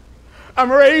louder. I'm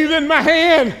raising my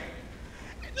hand.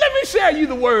 Let me share you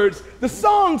the words. The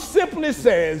song simply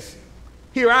says,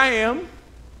 here I am,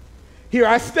 here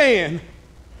I stand.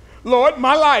 Lord,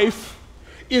 my life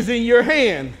is in your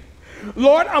hand.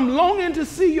 Lord, I'm longing to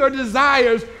see your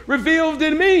desires revealed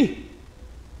in me.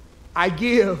 I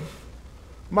give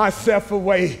myself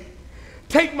away.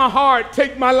 Take my heart,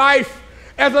 take my life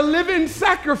as a living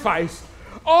sacrifice.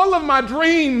 All of my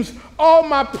dreams, all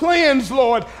my plans,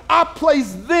 Lord, I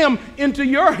place them into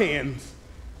your hands.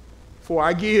 For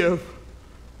I give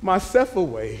myself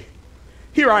away.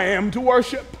 Here I am to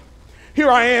worship. Here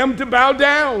I am to bow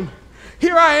down.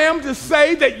 Here I am to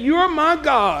say that you're my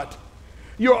God.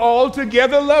 You're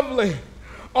altogether lovely,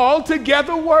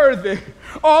 altogether worthy,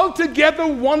 altogether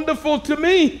wonderful to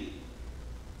me.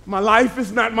 My life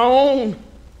is not my own.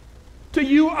 To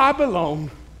you I belong.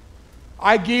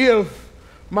 I give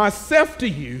myself to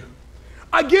you.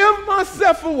 I give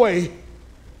myself away.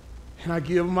 And I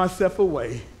give myself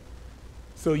away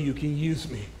so you can use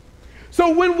me.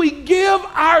 So when we give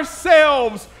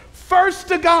ourselves first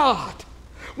to God,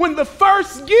 when the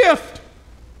first gift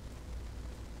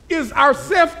is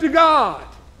ourself to God,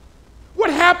 what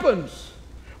happens?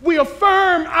 We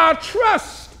affirm our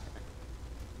trust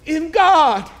in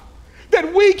God,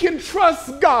 that we can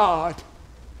trust God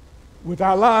with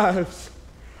our lives.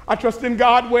 I trust in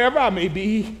God wherever I may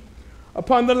be,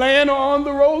 upon the land or on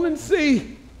the rolling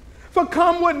sea. For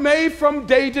come what may from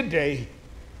day to day,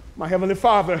 my Heavenly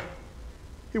Father,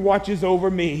 He watches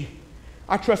over me.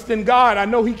 I trust in God. I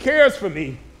know He cares for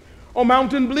me. On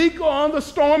mountain bleak or on the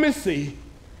stormy sea,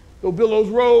 though billows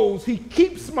rose, He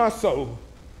keeps my soul.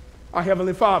 Our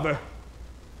Heavenly Father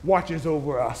watches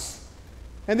over us.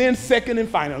 And then second and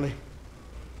finally,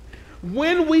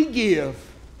 when we give,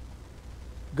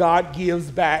 God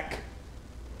gives back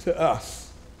to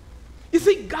us. You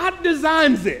see, God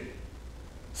designs it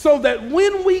so that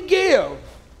when we give,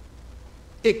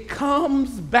 it comes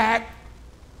back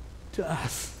to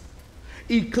us.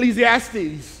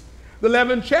 Ecclesiastes, the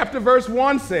 11th chapter, verse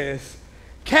 1 says,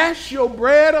 cast your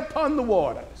bread upon the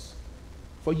waters,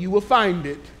 for you will find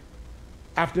it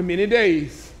after many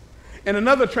days. And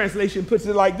another translation puts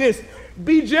it like this,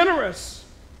 be generous,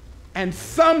 and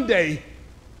someday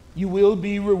you will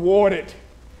be rewarded.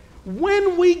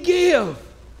 When we give,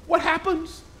 what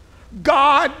happens?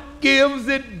 God gives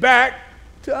it back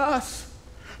to us.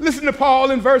 Listen to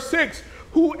Paul in verse 6.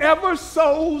 Whoever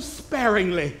sows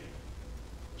sparingly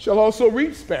shall also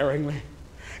reap sparingly.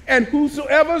 And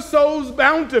whosoever sows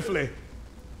bountifully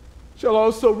shall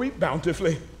also reap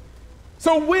bountifully.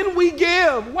 So when we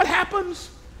give, what happens?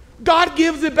 God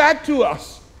gives it back to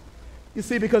us. You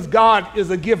see, because God is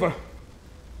a giver.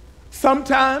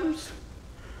 Sometimes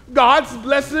God's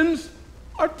blessings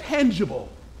are tangible,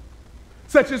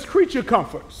 such as creature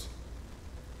comforts.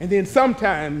 And then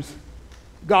sometimes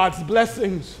God's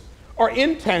blessings are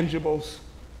intangibles,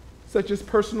 such as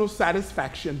personal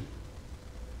satisfaction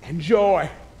and joy.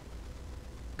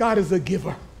 God is a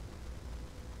giver.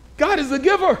 God is a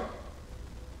giver.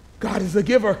 God is a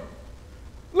giver.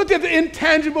 Look at the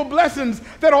intangible blessings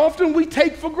that often we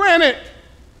take for granted,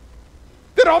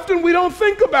 that often we don't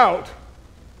think about.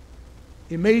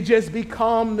 It may just be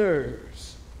calm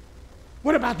nerves.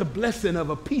 What about the blessing of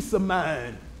a peace of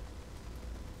mind?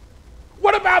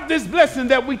 What about this blessing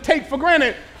that we take for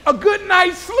granted? A good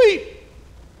night's sleep.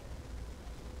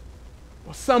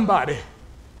 Or somebody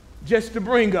just to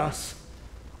bring us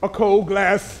a cold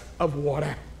glass of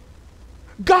water.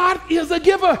 God is a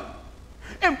giver.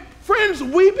 And friends,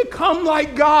 we become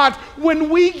like God when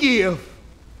we give.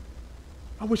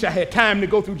 I wish I had time to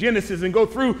go through Genesis and go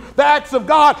through the acts of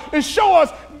God and show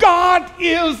us God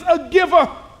is a giver.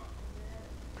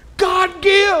 God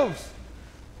gives.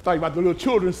 I thought about the little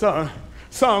children's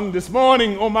song this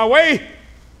morning on my way.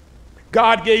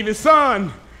 God gave His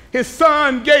Son. His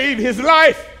Son gave His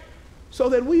life so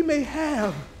that we may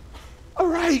have a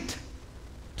right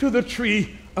to the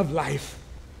tree of life.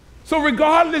 So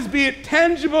regardless, be it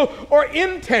tangible or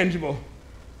intangible,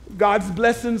 God's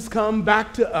blessings come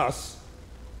back to us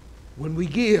when we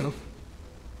give.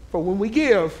 For when we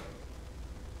give,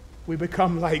 we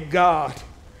become like God.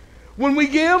 When we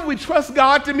give, we trust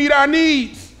God to meet our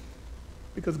needs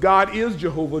because God is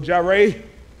Jehovah Jireh.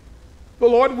 The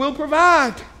Lord will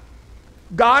provide.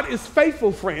 God is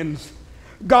faithful, friends.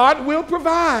 God will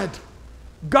provide.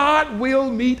 God will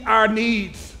meet our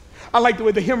needs. I like the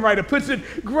way the hymn writer puts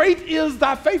it. Great is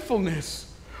thy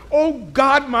faithfulness, O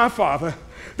God my Father.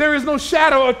 There is no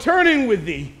shadow of turning with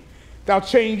thee. Thou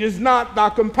changest not, thy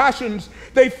compassions,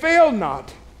 they fail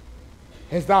not.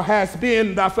 As thou hast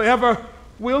been, thou forever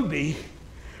will be.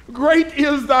 Great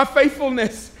is thy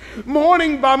faithfulness.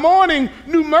 Morning by morning,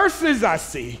 new mercies I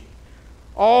see.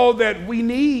 All that we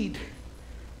need,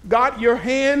 God, your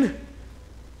hand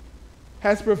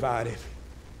has provided,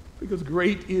 because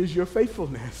great is your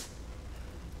faithfulness,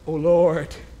 O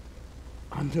Lord,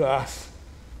 unto us.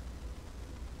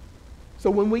 So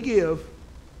when we give,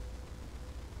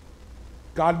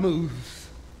 God moves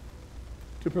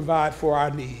to provide for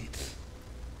our needs.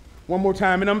 One more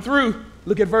time and I'm through.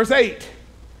 Look at verse 8.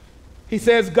 He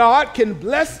says, God can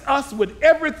bless us with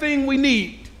everything we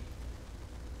need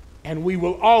And we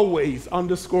will always,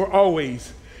 underscore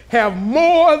always, have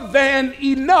more than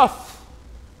enough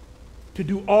to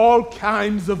do all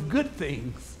kinds of good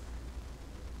things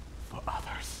for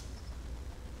others.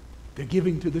 They're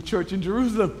giving to the church in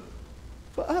Jerusalem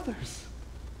for others.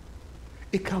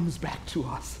 It comes back to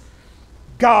us.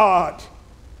 God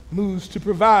moves to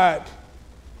provide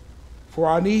for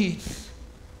our needs.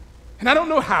 And I don't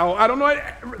know how, I don't know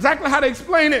exactly how to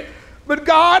explain it, but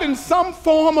God, in some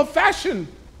form or fashion,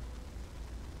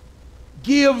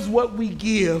 gives what we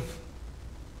give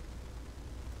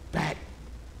back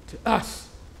to us.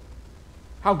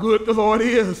 How good the Lord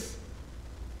is.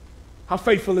 How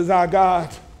faithful is our God.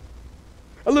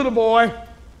 A little boy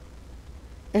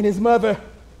and his mother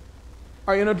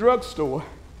are in a drugstore,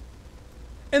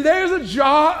 and there's a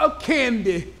jar of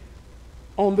candy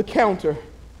on the counter.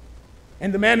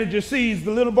 And the manager sees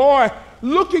the little boy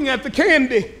looking at the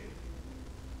candy.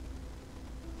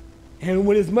 And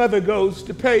when his mother goes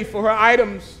to pay for her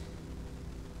items,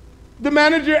 the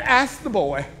manager asks the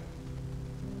boy,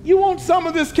 "You want some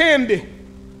of this candy?"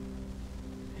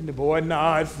 And the boy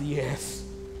nods yes.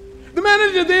 The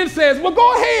manager then says, "Well,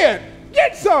 go ahead,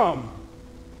 get some."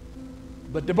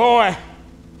 But the boy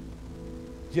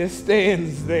just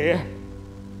stands there.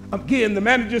 Again, the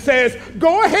manager says,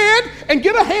 "Go ahead and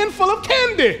get a handful of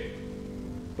candy."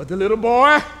 But the little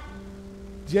boy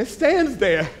just stands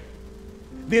there.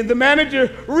 Then the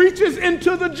manager reaches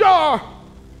into the jar,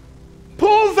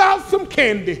 pulls out some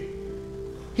candy.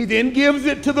 He then gives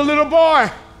it to the little boy,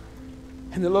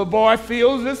 and the little boy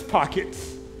fills his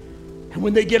pockets. And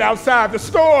when they get outside the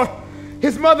store,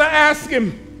 his mother asks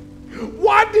him,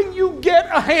 "Why didn't you get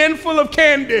a handful of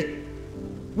candy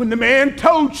when the man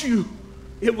told you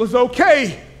it was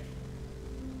okay?"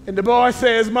 And the boy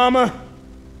says, "Mama,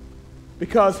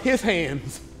 because his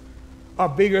hands are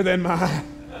bigger than mine."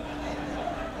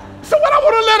 So what I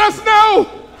want to let us know,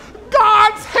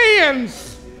 God's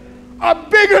hands are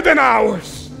bigger than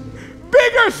ours.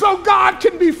 Bigger so God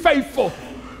can be faithful.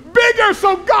 Bigger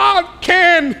so God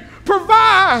can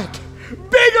provide.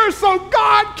 Bigger so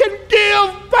God can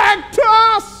give back to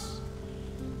us.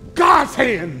 God's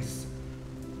hands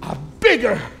are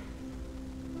bigger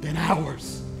than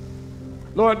ours.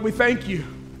 Lord, we thank you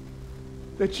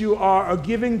that you are a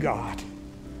giving God.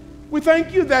 We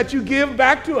thank you that you give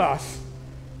back to us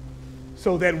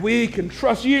so that we can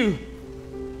trust you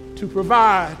to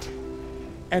provide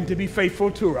and to be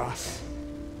faithful to us.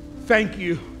 Thank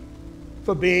you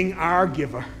for being our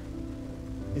giver.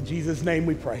 In Jesus' name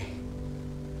we pray.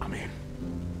 Amen.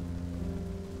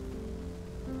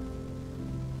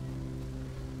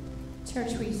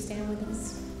 Church, will you stand with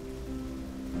us?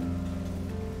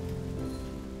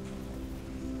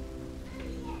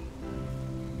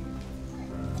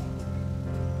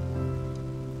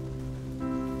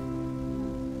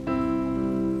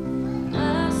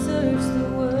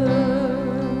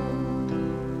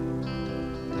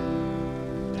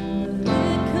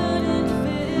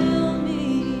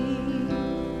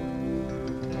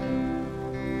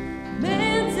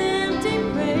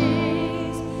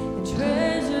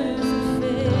 Treasures of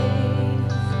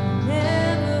faith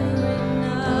never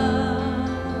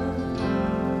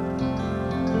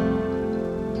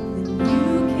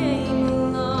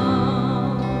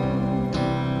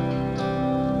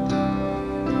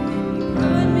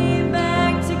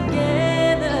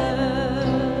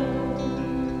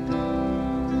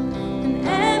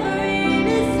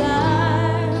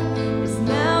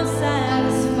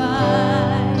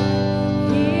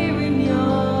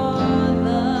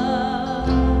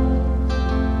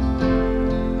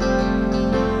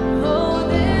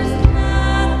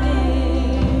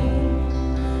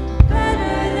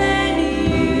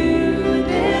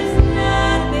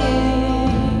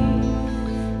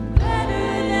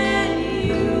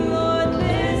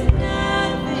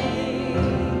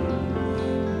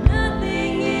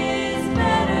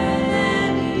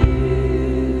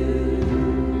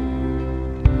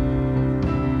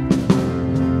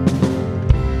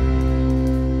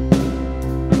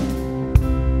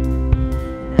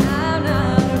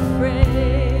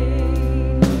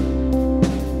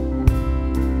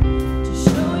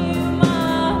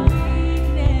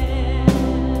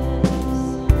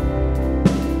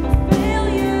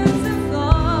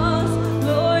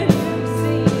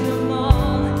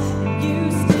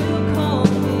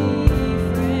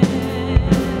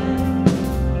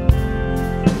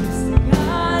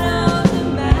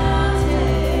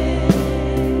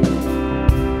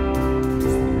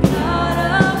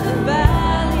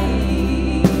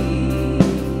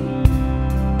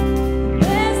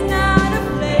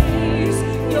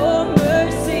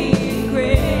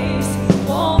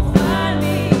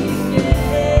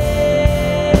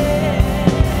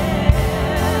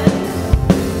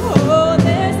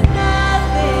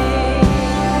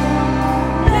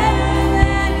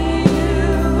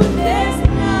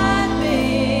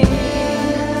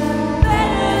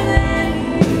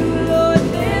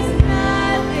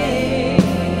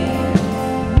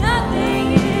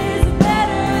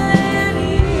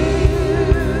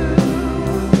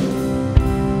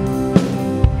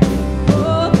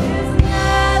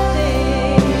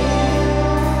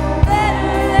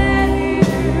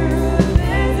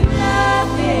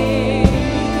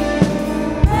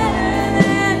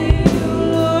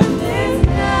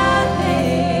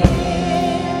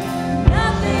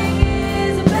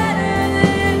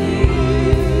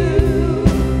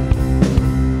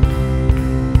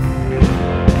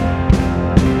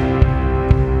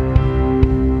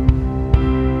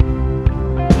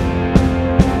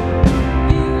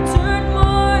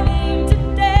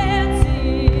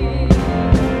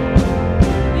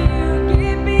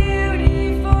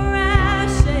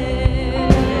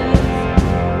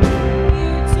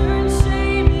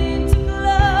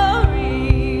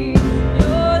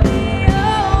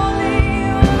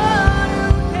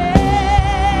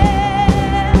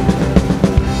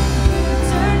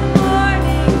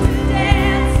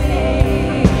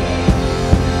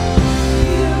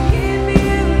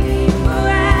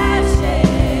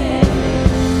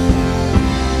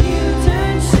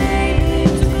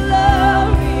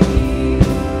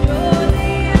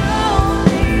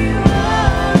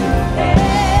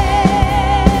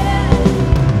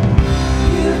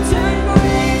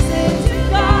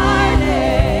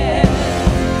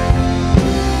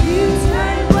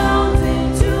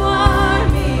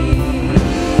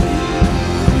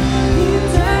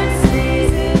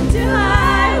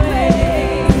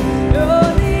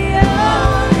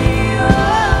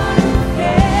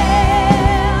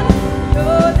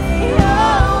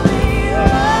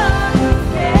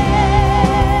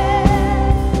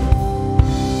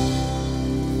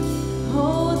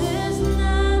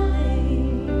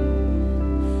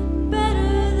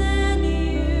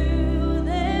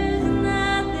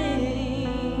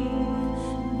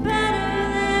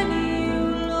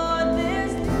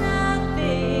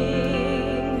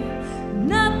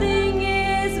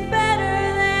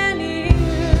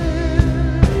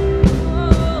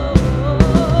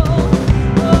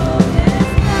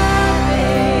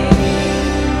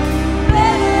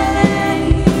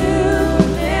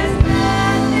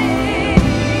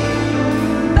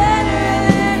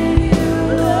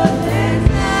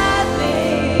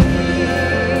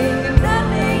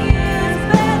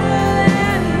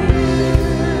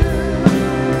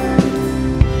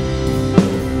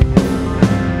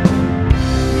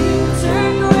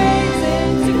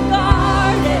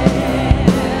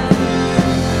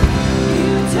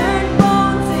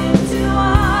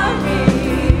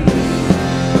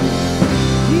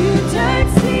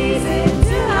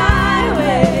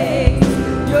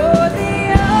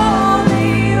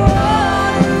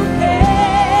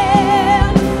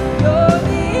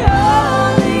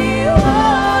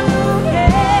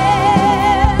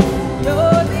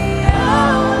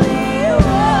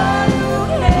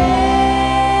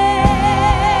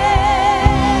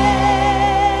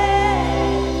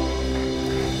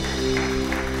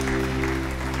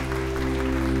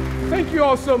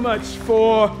so much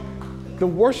for the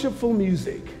worshipful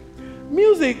music.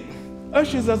 Music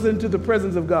ushers us into the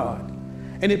presence of God,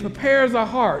 and it prepares our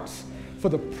hearts for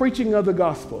the preaching of the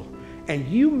gospel. And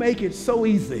you make it so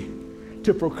easy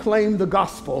to proclaim the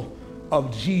gospel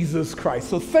of Jesus Christ.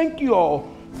 So thank you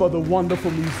all for the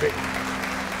wonderful music.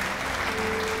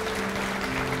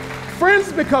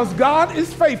 Friends, because God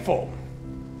is faithful,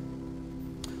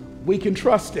 we can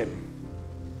trust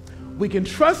him. We can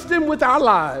trust him with our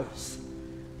lives,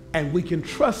 and we can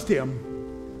trust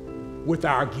him with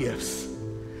our gifts.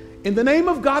 In the name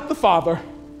of God the Father,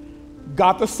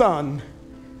 God the Son,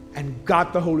 and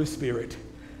God the Holy Spirit,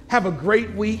 have a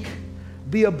great week.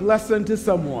 Be a blessing to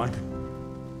someone.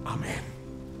 Amen.